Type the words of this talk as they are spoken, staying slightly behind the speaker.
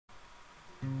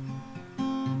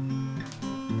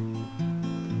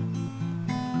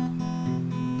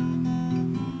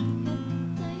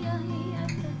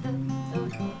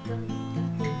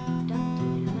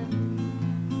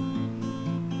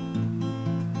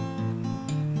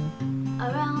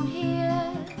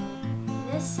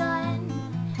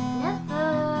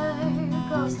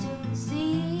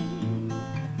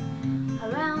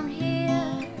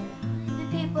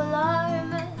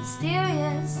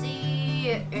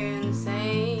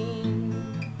insane.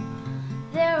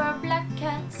 There are black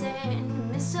cats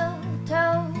and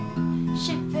mistletoe,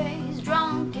 shit-faced,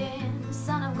 drunken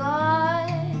son of God.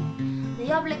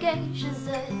 The obligations,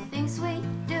 the things we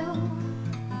do,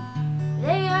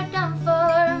 they are done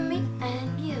for me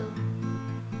and you.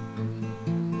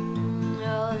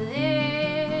 Oh,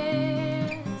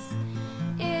 this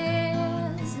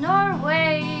is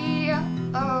Norway.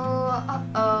 Oh, oh,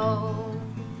 oh.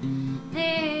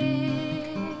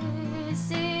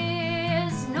 This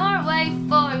is Norway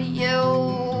for you.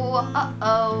 Oh,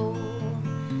 oh.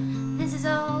 This is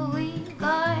all we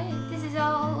got. This is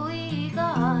all we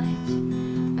got.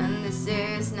 And this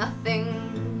is nothing.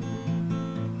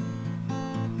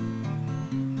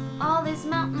 All these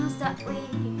mountains that we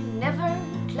never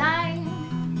climb,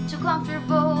 too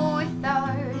comfortable with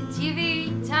our TV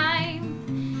time,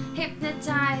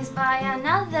 hypnotized by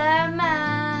another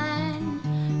man,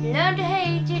 learn to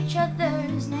hate each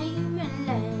other's name and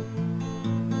land.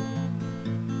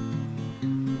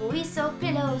 We sew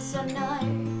pillows on our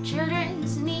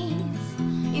children's knees,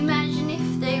 imagine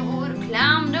if they would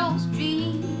climb those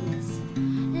trees.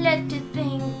 Led to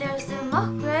think there's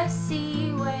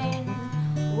democracy when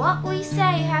what we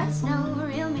say has no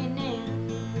real meaning.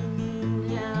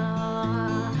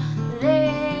 This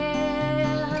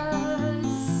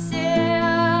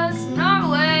is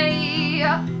Norway.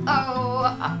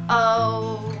 Oh, oh,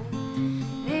 oh.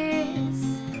 This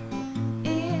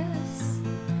is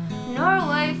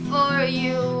Norway for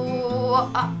you.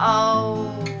 Oh,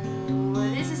 oh.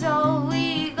 This is all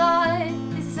we got.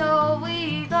 This is all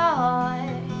we got.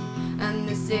 And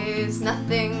this is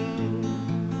nothing.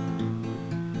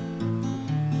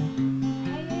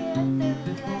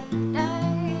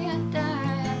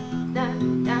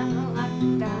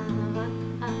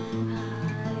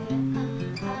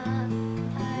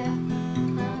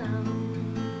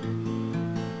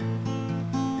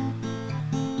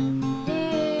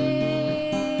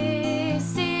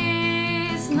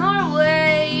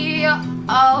 Norway,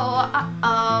 oh, oh,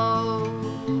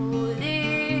 oh.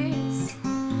 This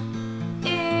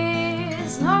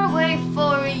is Norway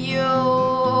for you,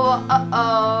 oh,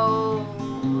 oh.